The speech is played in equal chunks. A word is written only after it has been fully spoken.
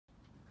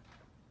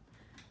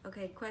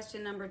Okay,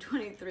 question number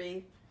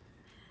 23.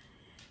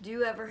 Do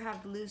you ever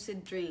have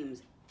lucid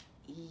dreams?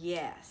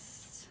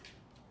 Yes.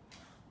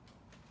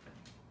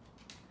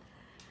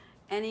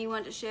 Any you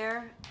want to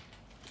share?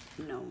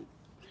 No.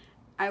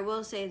 I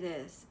will say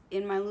this.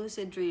 In my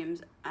lucid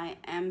dreams, I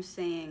am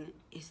saying,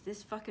 is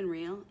this fucking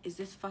real? Is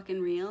this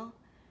fucking real?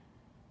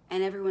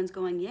 And everyone's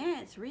going,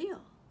 yeah, it's real.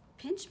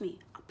 Pinch me.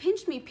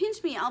 Pinch me,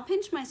 pinch me. I'll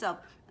pinch myself.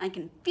 I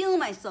can feel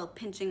myself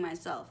pinching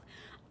myself.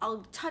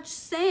 I'll touch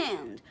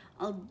sand.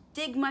 I'll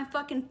dig my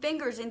fucking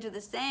fingers into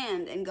the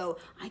sand and go,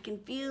 I can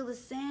feel the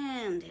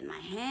sand in my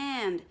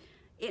hand.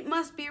 It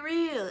must be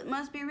real. It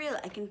must be real.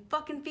 I can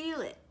fucking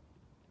feel it.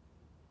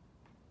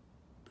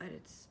 But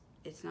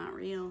it's not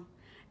real.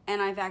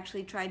 And I've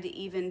actually tried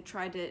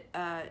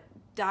to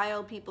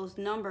dial people's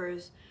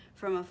numbers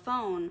from a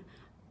phone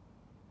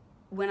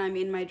when I'm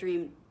in my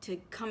dream to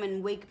come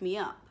and wake me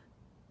up,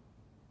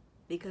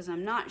 because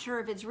I'm not sure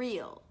if it's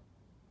real.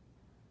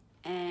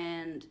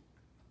 And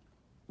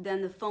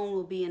then the phone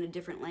will be in a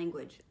different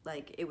language.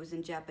 Like, it was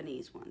in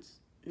Japanese once.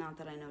 Not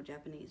that I know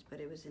Japanese,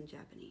 but it was in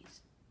Japanese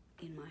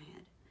in my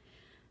head.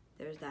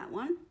 There's that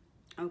one.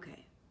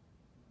 Okay.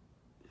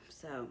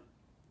 So,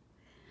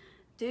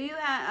 do you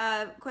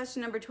have,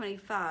 question number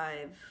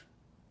 25.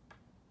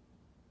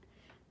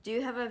 Do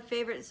you have a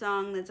favorite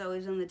song that's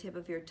always on the tip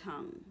of your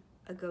tongue?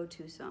 A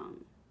go-to song?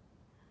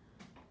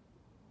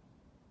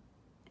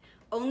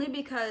 Only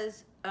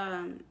because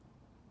I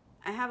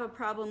have a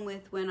problem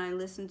with when I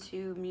listen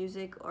to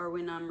music or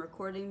when I'm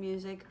recording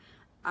music,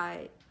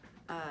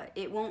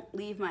 it won't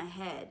leave my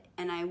head,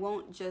 and I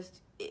won't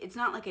just, it's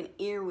not like an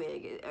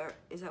earwig, or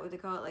is that what they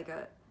call it? Like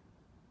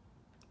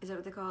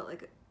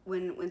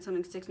when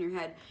something sticks in your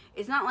head?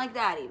 It's not like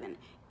that even.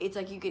 It's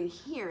like you can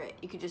hear it.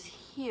 You can just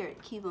hear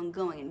it keep on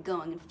going and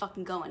going and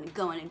fucking going and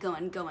going and going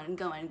and going and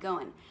going and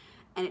going.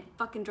 And it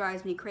fucking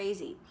drives me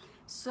crazy.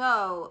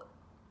 So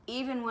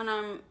even when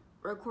I'm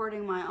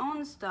recording my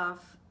own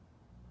stuff,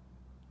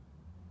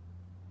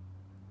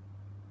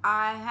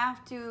 I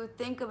have to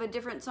think of a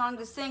different song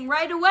to sing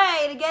right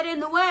away to get in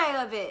the way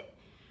of it.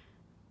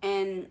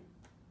 And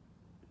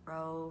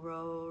row,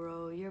 row,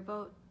 row your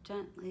boat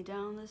gently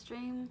down the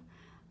stream.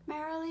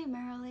 Merrily,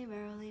 merrily,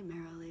 merrily,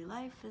 merrily,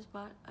 life is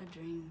but a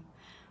dream.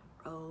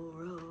 Row,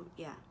 row,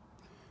 yeah.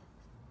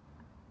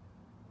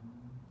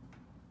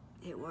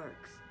 It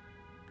works.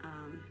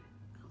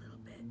 A little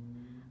bit.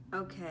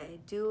 Okay,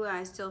 do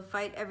I still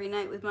fight every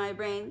night with my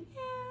brain?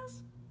 Yes.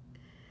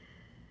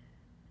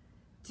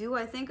 Do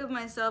I think of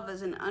myself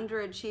as an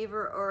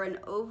underachiever or an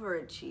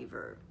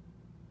overachiever?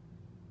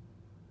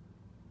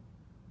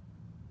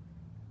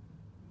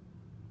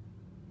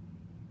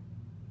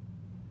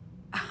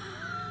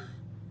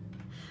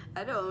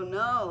 I don't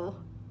know.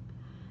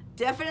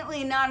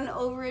 Definitely not an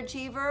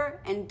overachiever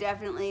and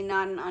definitely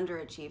not an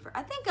underachiever.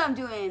 I think I'm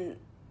doing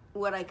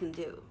what I can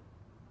do.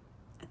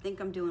 I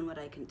think I'm doing what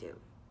I can do.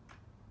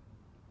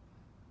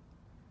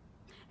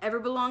 Ever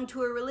belong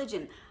to a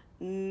religion?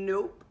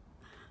 Nope.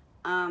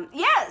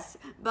 Yes,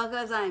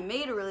 because I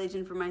made a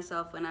religion for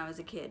myself when I was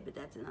a kid, but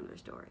that's another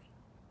story.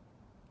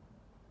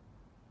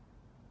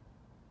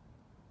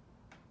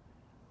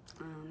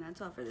 That's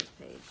all for this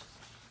page.